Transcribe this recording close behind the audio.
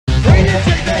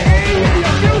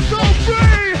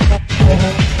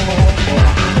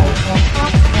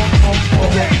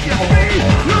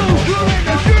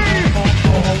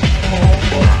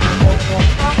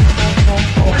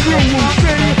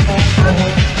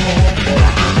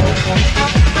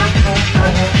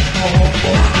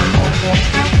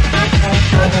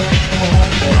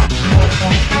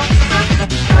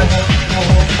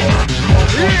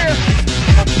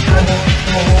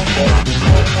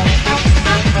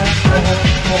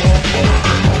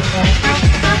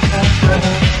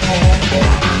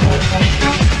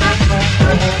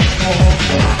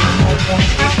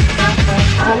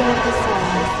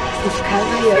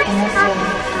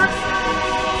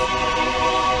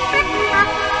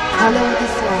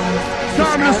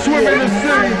Time to swim in the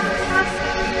sea.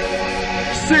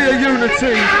 Sea of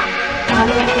unity.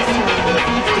 Swim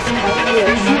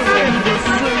in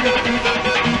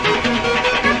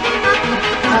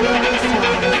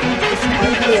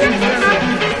the sea.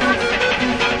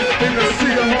 In the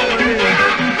sea of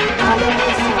harmony.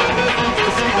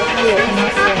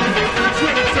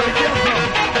 Swim together.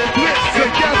 Live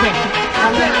together.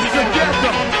 Dance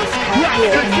together. Rock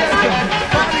together.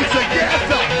 Body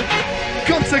together.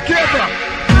 Come together.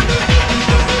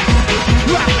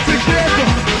 Rock together.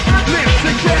 Live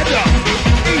together.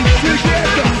 Eat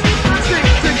together. Sing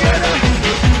together.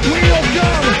 We all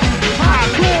come.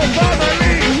 Hardcore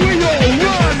family. We all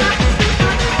run.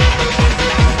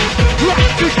 Rock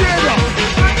together.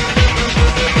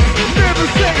 Never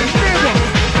say never.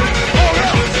 Or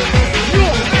else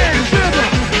you'll end never.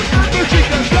 The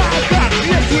chicken dog got.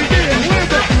 Yes, we did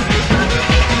with her.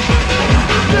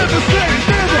 Never say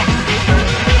never.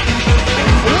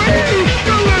 We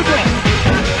deliver.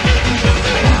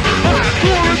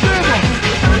 Hardcore as ever.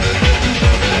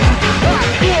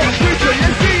 Hardcore preacher,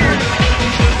 you see it.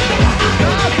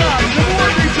 Now God, the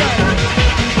more DJ.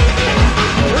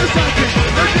 We're talking,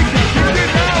 kicked it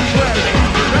down, brother.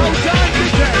 No time to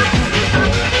take.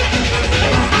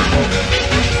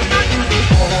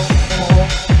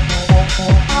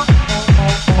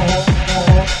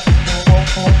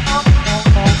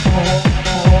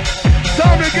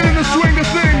 Time to get in the swing of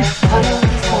things.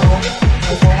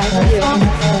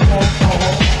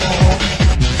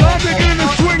 Time to get in the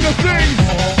swing of things.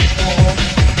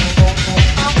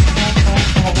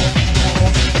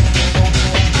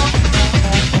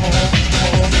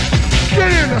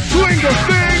 Get in the swing of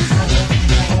things.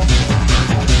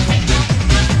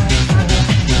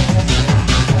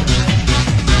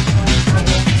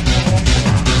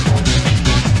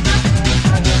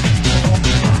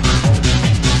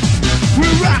 We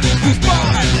rock the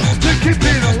vibe to keep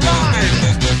it alive,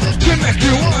 to make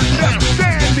you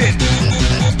understand it.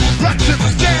 Rock to the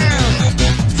sound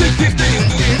to keep it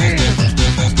in.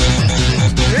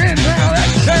 Inhale,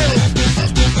 exhale.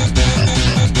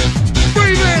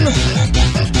 Breathe in.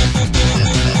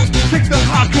 Take the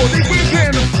hardcore deep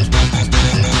within.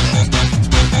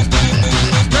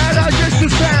 Now digest the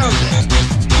sound.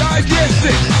 Digest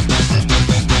it.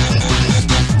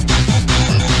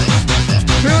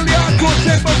 Feel the hardcore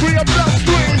tempo, free up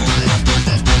bloodstream.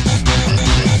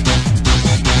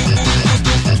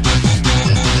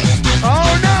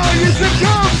 Oh no, you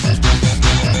succumb.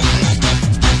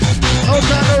 Oh,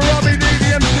 time to Robbie D, the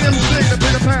MC, the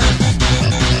Peter Pan.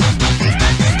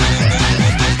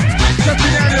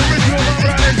 Touching out the original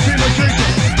Vibealite MC Machine.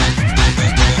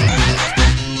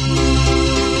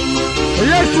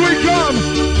 Yes, we come.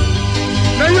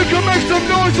 Now you can make some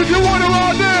noise if you want to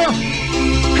out there.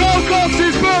 Carl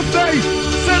Cox's birthday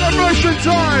celebration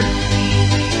time.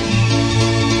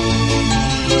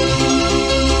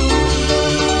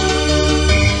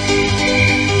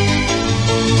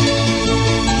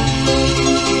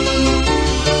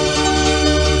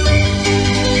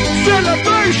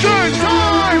 Celebration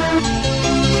time.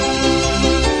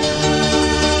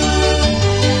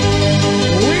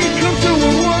 We come to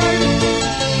a wine.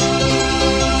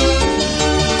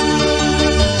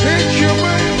 Hit your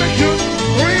way, make you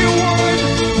rewind.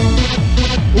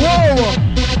 Whoa!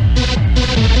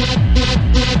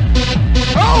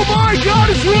 Oh my God,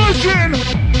 it's rushing!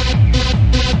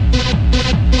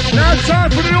 Now it's time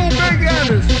for the old big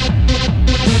gathers.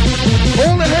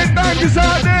 All the headbangers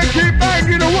out there, keep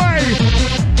banging away.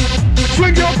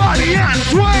 Swing your body and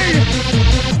sway.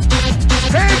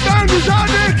 Headbangers out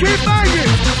there, keep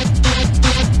banging.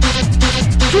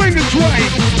 Swing and sway.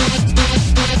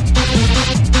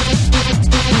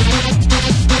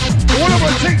 Whatever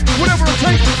it takes, whatever it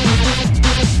takes.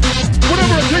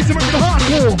 Whatever it takes to make it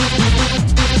hardcore.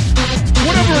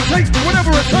 Whatever it takes,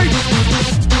 whatever it takes.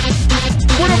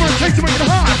 Whatever it takes to make it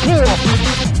hardcore.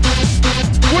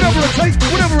 Whatever it takes,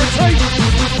 whatever it takes.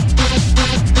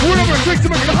 Whatever it takes to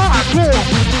make it hardcore.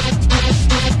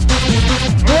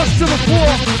 Rush to the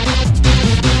floor.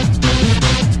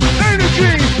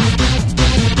 Energy.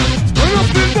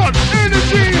 Nothing but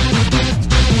energy.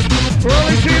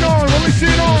 Release it on, release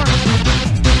it on.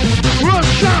 Rush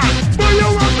shot for you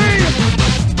and me.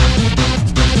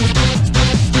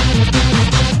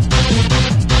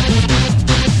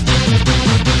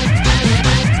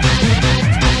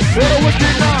 What a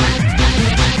wicked night.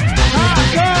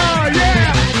 Hardcore,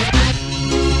 yeah.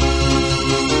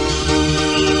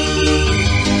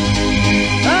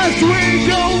 As we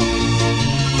go.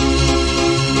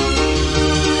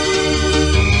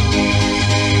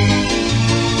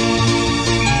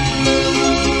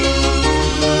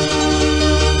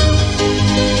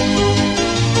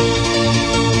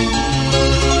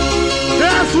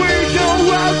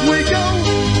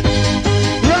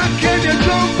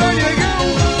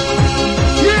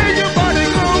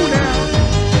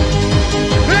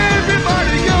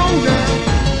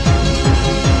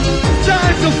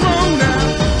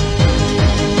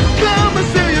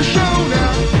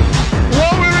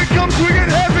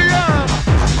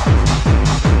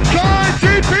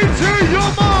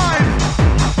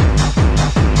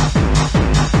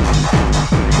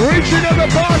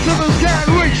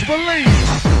 believe.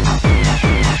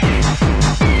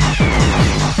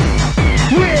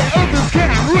 Where others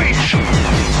can't reach.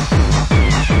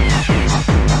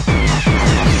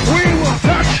 We will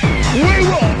touch, we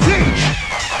will teach.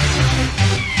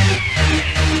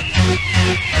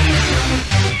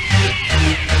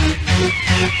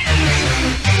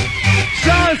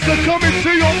 Sounds to come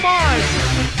into your mind.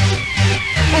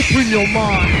 Open your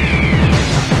mind.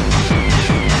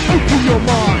 Open your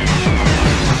mind.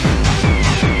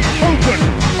 Open,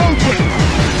 open.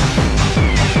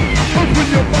 Open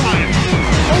your mind.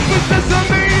 Open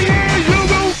sesame, yeah, you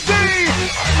will see.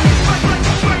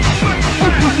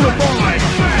 Open your mind.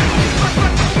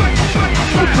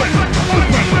 Open,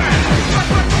 open.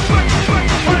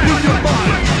 Open your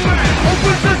mind.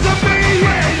 Open sesame,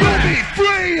 yeah, you'll be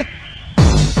free.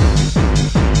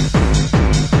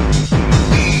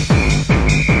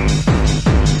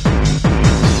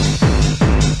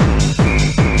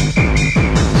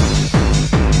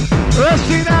 Let's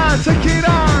see now, take it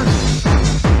on.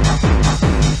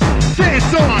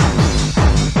 Dance on.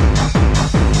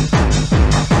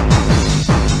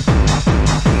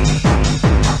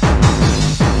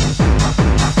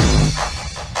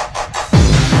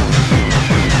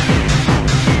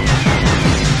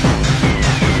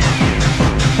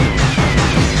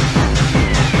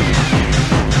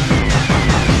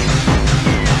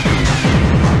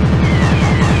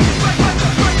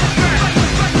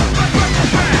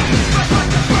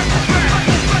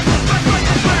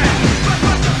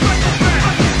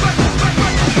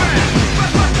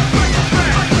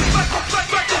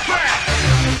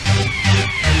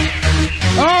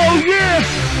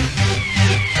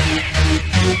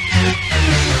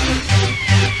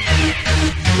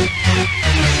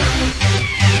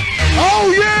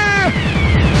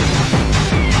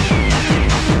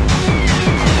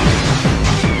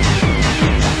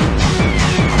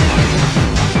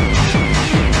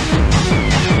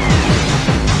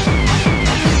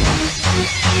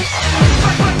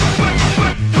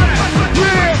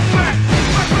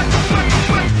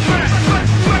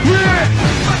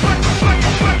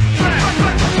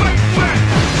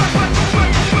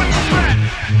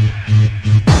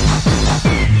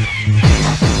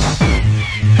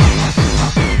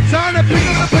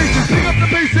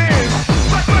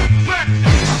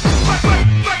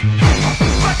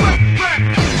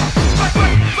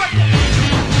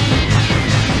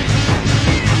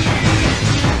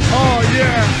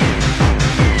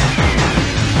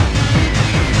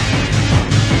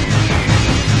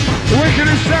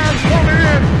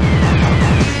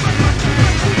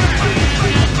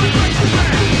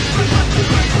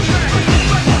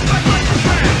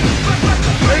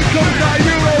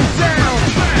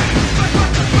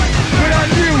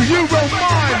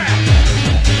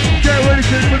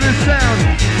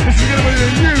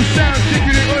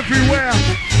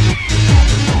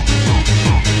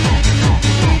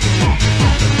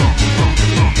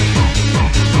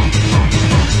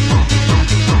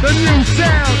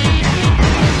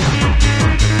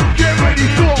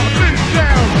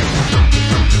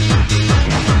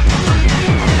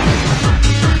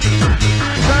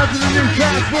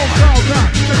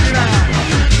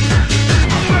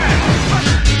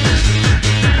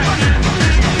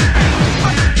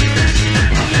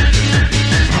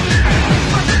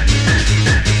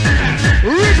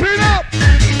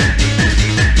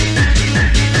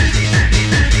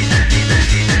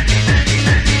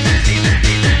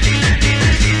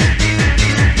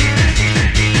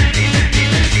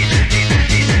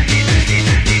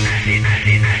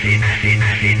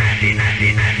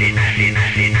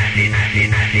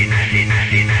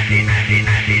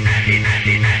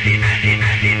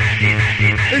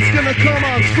 It's gonna come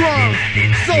on strong,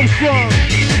 so strong.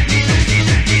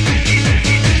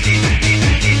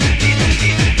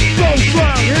 So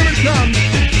strong, here it comes.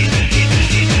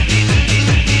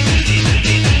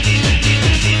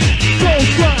 So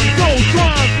strong, so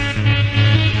strong.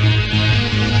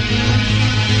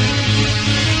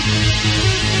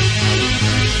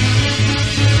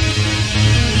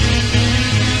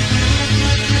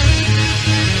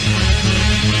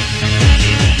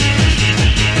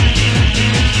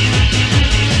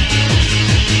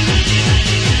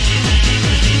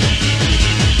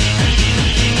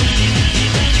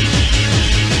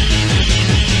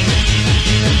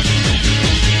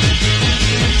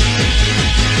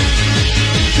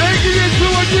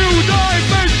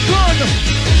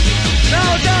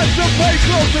 Pay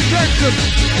close attention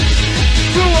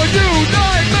to a new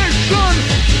dimension.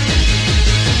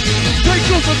 Pay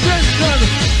close attention.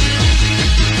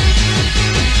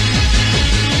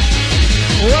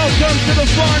 Welcome to the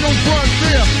final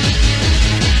frontier.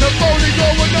 The bowling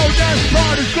over, no dance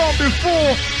party's gone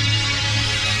before.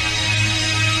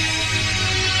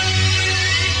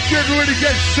 Get ready,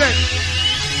 get set.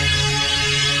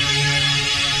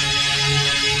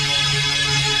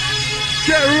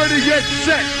 Get ready, get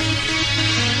set.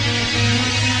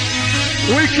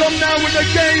 We come now with the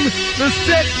game, the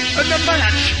set, and the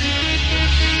match.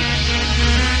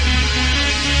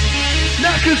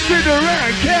 Now consider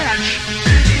and catch.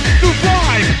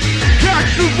 Survive,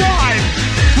 catch the vibe.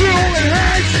 We're all in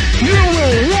hands, you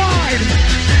will ride.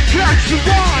 Catch the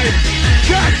vibe,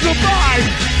 catch the vibe.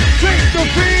 Take the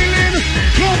feeling,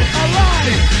 come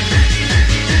alive.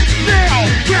 Now,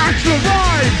 catch the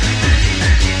vibe.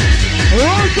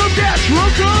 Welcome catch.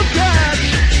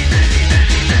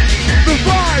 The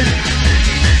vibe,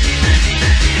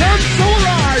 come so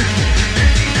alive.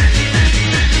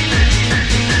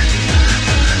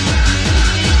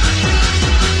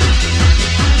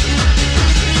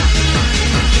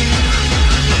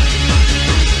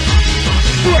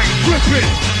 Sweat dripping.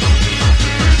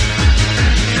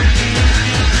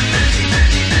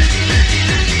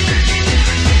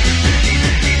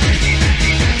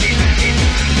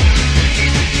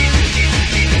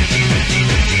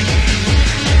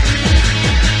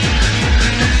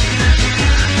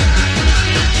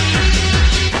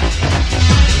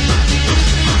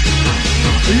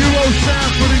 The Euro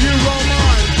sound for the Euro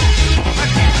mind.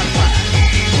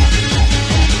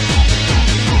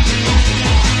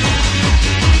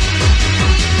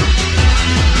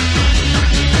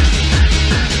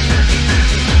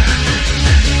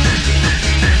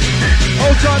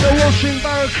 Outside the washing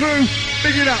barrel crew,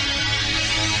 big it up.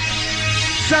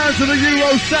 Sounds of the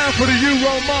Euro sound for the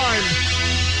Euro mind.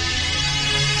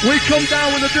 We come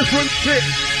down with a different tip.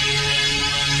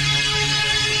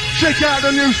 Check out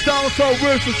the new style, so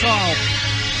versatile.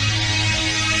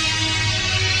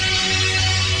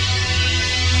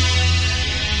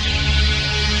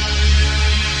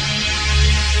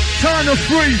 Time to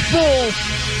free fall.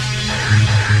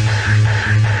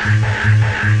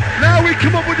 Now we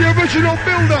come up with the original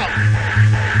build-up.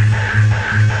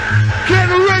 Get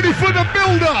ready for the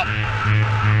build-up.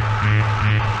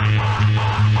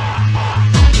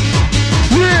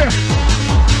 Yeah,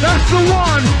 that's the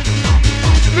one.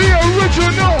 The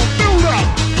original build-up.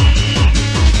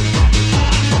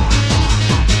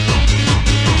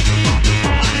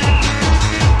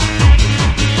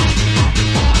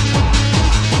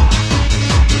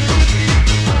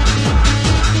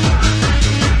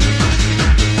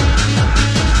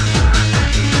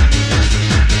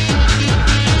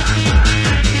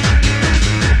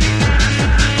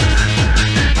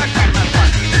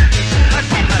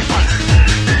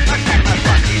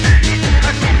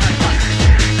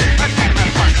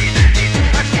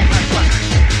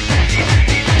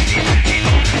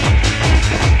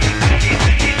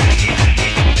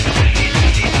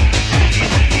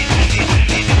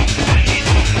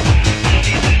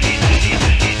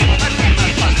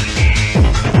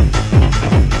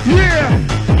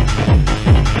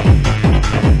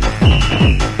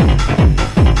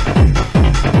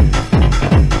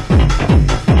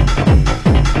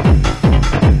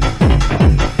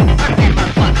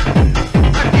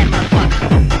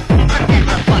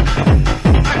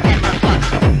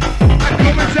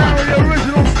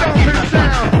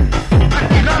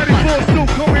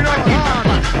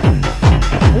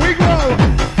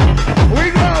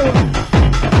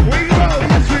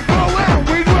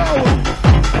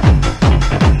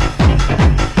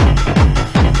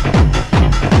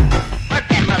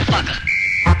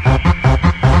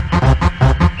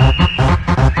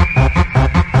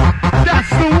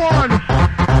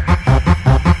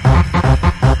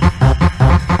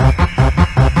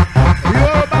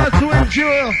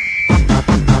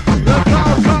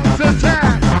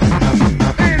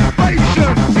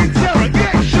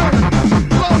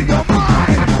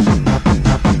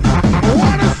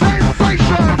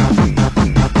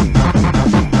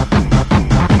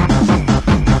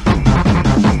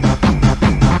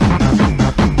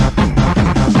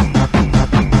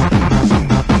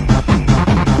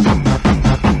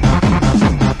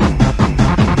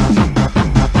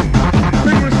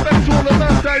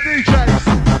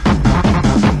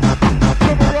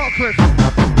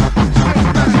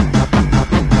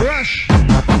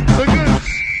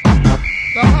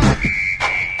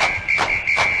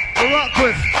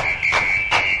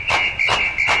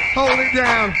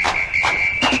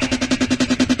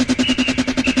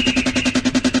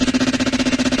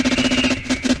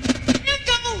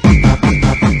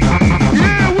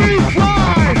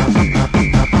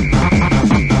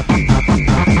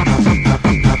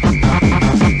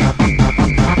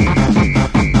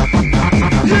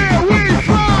 We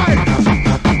fly!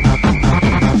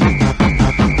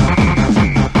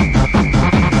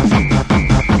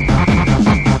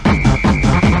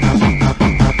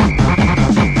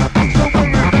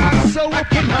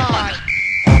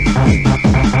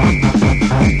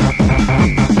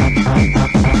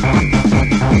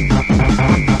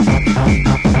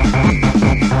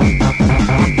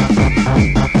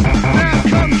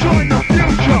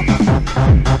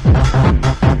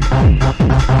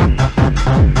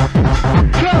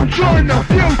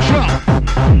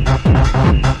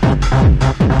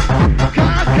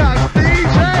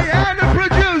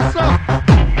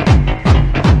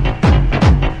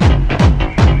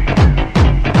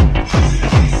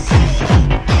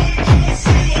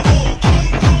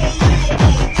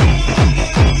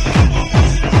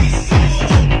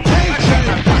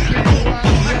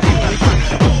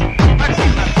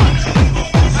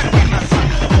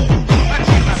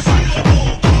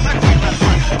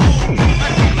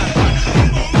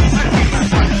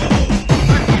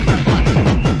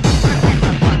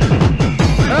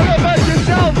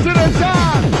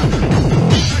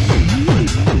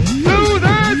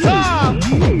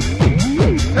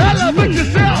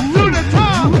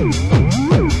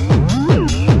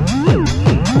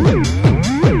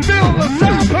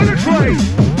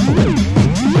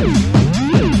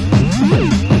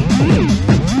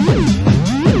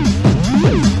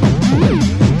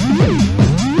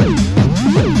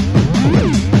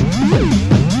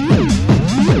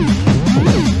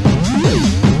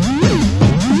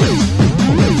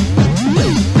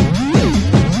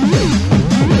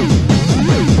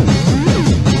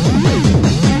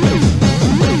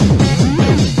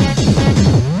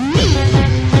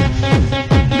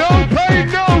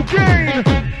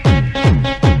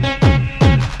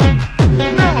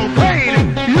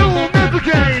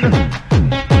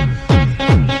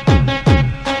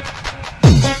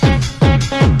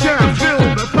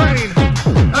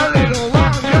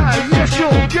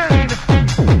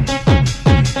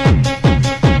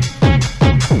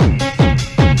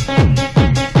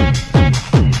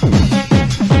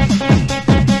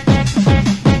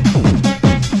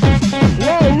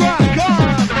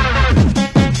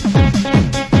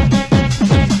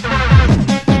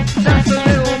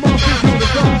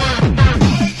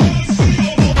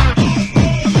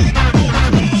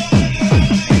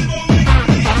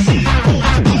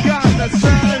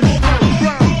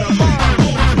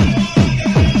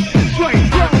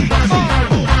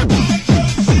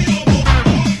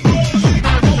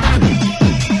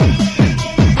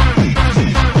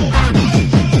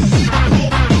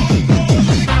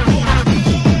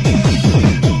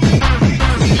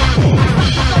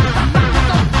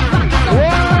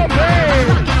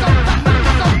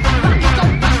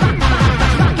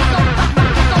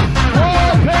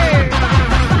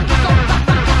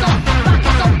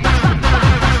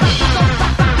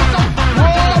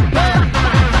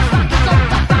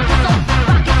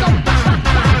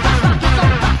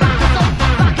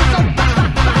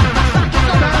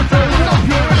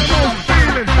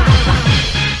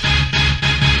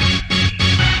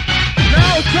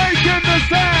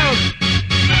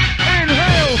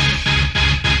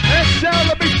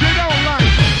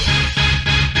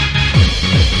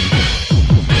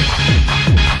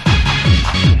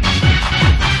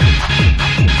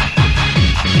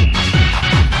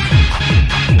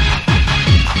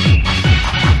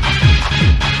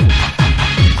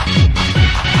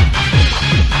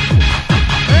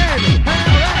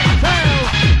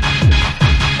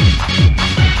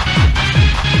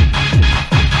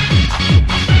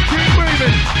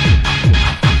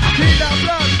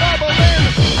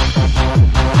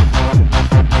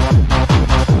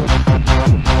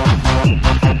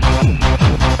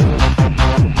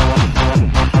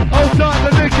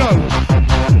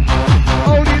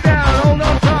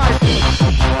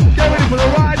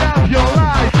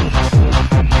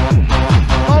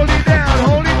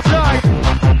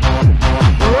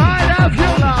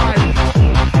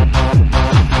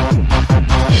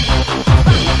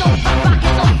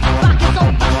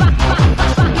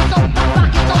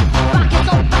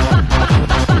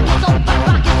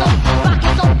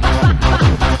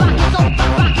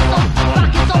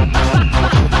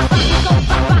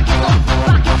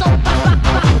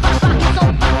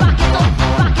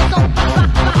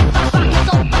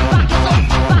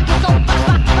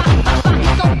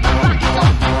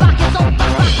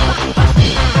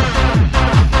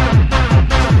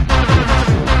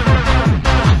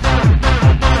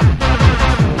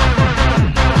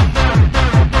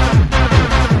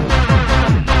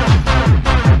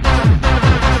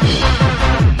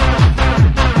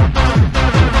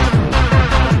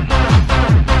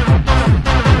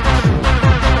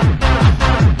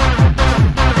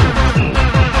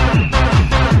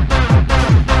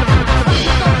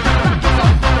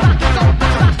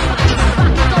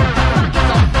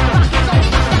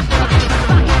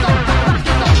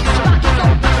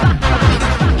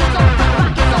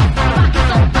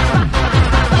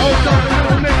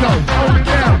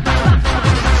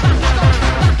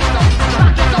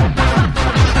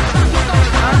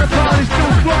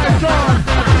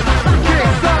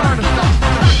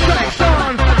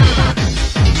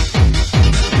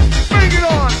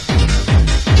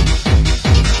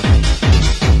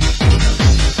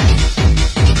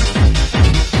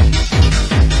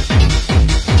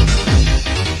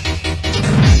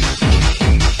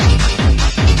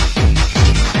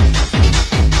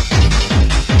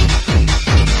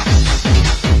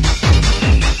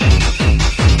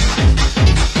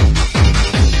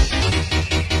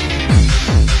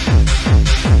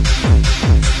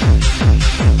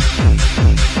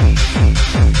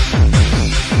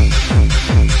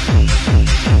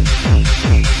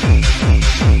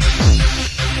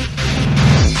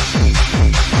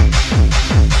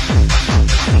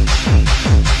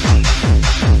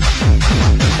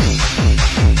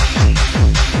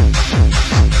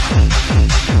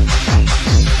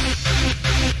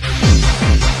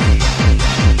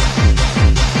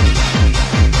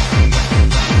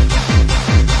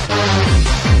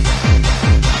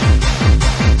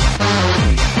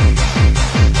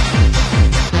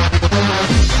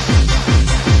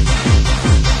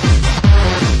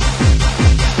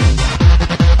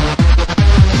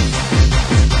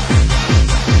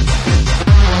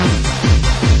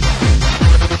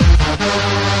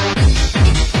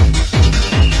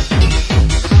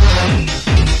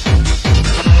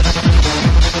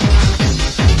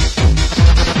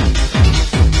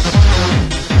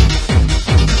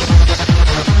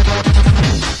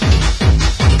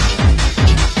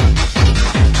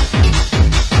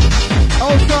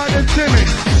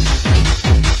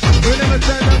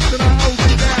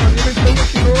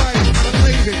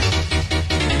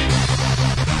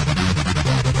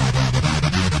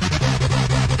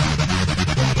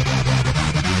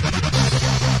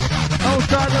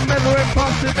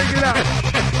 it out.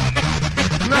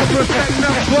 Enough respect,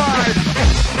 enough pride.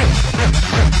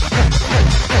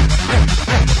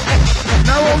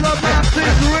 Now all the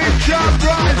masses reach up,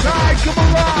 rise high, come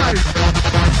alive.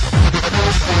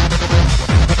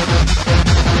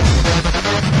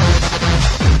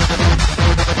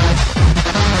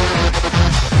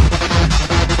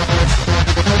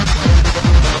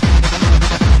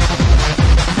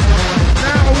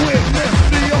 Now witness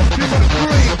the ultimate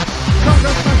dream. Come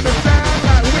and make the sound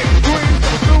like whipped cream.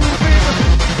 Move in,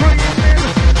 bring it in,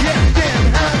 yes, then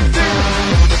hands in.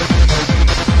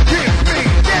 Give me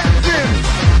dancing.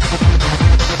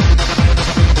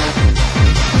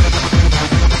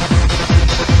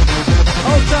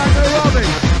 Hold tight to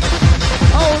Robbie.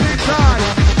 Hold it tight.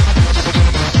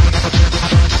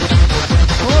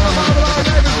 All of our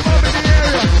neighbors mob in the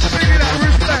area. Big it out,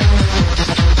 respect.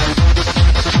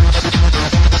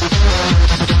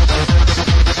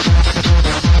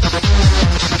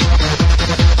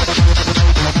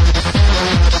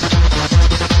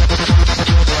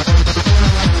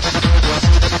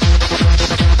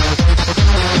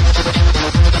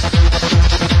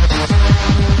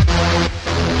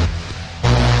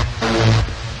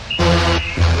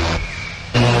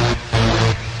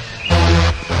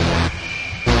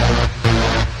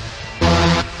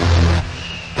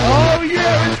 Oh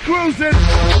yeah, it's cruising.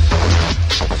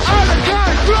 Out of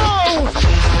control.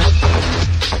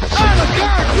 Out of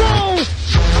control.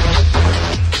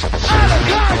 Out of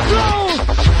control.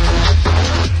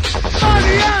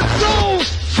 Body and soul.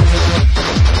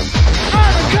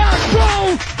 Out of control.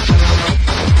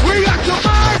 We got your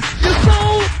mind, your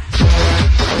soul.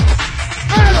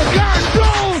 Out of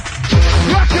control.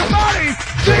 Rock your body,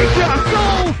 take your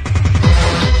soul.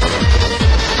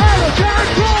 Out of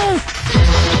control.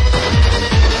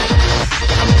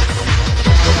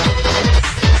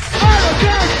 Out of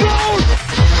control.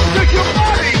 Take your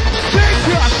body, take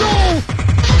your soul.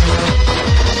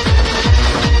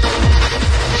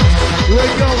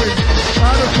 We're going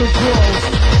out of control.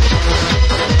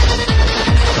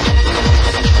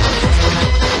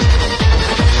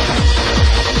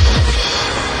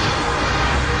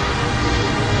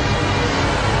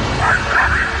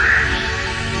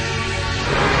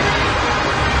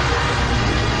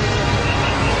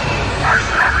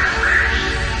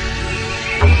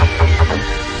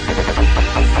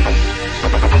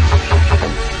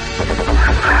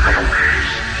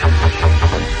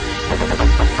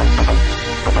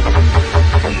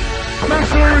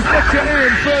 Maximum respect to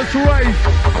Ian, first rave.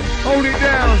 Hold it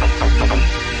down.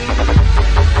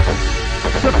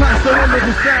 Surpass the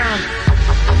wonderful sound.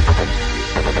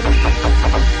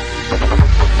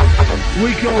 We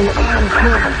go out of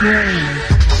control.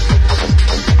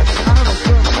 Out of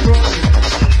control.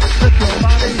 Let your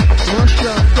body rush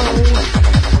your soul.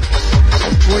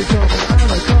 We go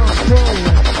out of control.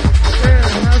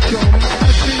 And let your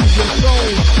mind seize your soul.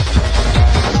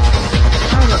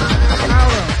 Out of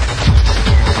control.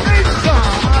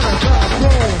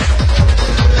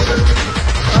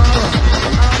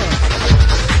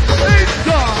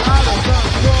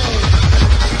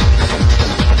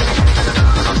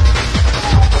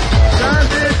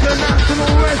 Stand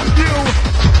international rescue.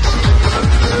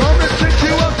 Come and pick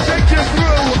you up, take you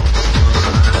through.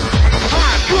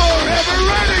 Hardcore, ever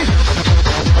ready?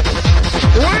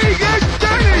 We get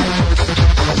steady.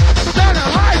 Stand a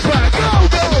hyper, go,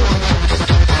 go.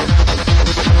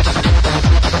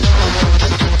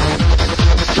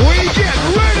 We get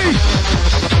ready!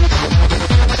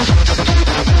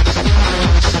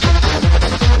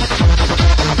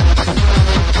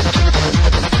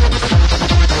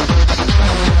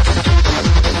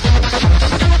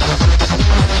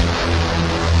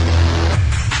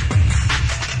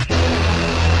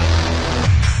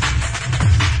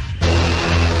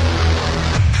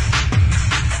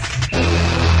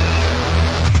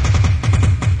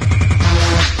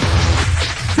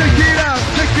 Check it out,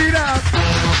 check it out.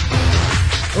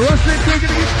 Rustin,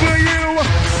 taking it for you.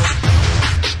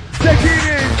 Take it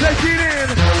in, take it in.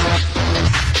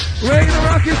 Ready to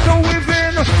rock it so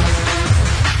within.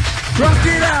 Rock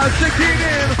it out, take it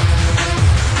in.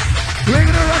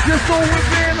 Ready to rock it so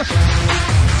within.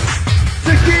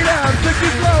 Take it out, take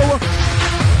it slow.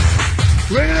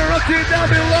 Ready to rock it down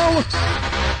below.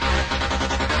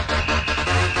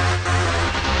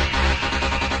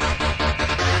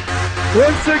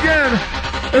 Once again,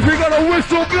 if you got a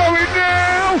whistle blowing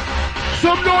now,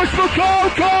 some noise for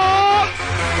Coco!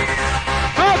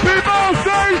 Happy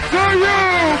birthday to you,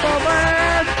 my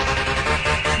man!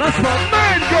 That's my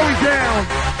man going down!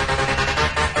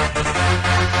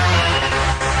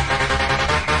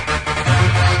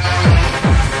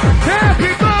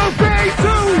 Happy birthday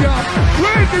to ya!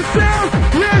 With the the sound,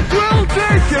 yes, we'll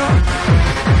take ya.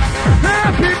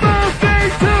 Happy birthday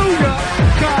to ya.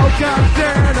 Carl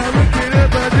Castana, looking at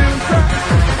producer.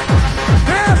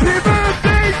 Happy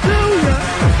birthday to ya.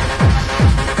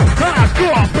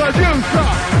 Hardcore producer.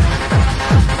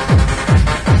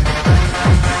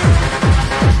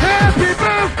 Happy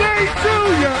birthday to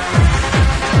ya.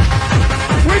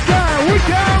 We can.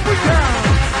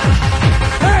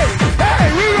 Hey,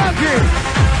 we rock it.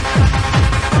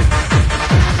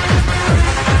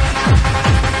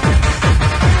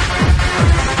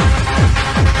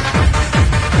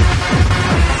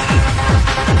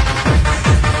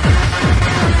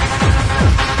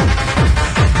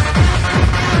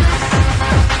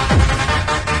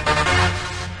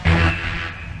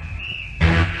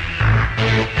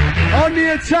 On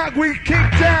the attack, we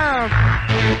kick down.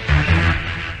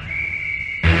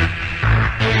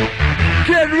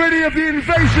 Get ready of the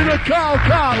invasion of Carl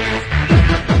Cox.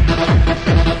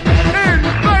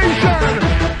 Invasion!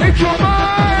 It's your